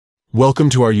Welcome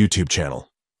to our YouTube channel.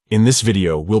 In this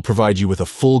video, we'll provide you with a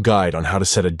full guide on how to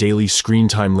set a daily screen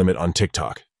time limit on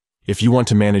TikTok. If you want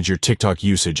to manage your TikTok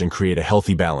usage and create a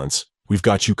healthy balance, we've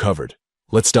got you covered.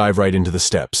 Let's dive right into the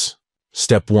steps.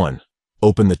 Step 1.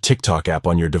 Open the TikTok app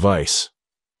on your device.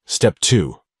 Step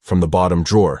 2. From the bottom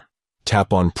drawer,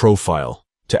 tap on Profile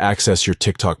to access your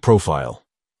TikTok profile.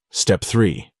 Step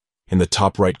 3. In the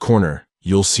top right corner,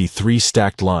 you'll see 3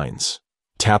 stacked lines.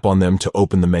 Tap on them to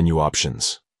open the menu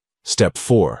options. Step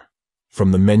 4.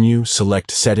 From the menu, select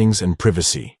Settings and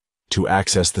Privacy to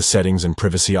access the settings and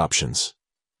privacy options.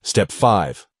 Step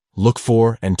 5. Look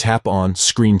for and tap on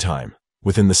Screen Time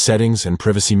within the Settings and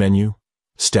Privacy menu.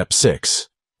 Step 6.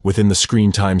 Within the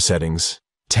Screen Time settings,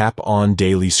 tap on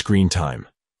Daily Screen Time.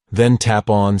 Then tap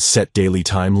on Set Daily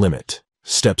Time Limit.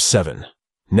 Step 7.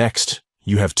 Next,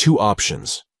 you have 2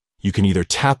 options. You can either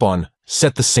tap on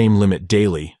Set the Same Limit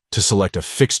Daily to select a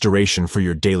fixed duration for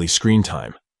your daily screen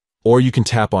time, or you can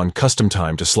tap on Custom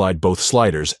Time to slide both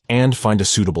sliders and find a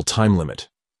suitable time limit.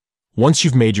 Once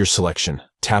you've made your selection,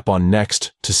 tap on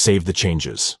Next to save the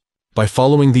changes. By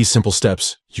following these simple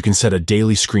steps, you can set a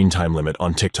daily screen time limit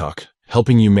on TikTok,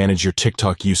 helping you manage your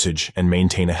TikTok usage and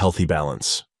maintain a healthy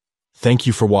balance. Thank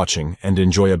you for watching and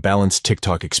enjoy a balanced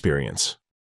TikTok experience.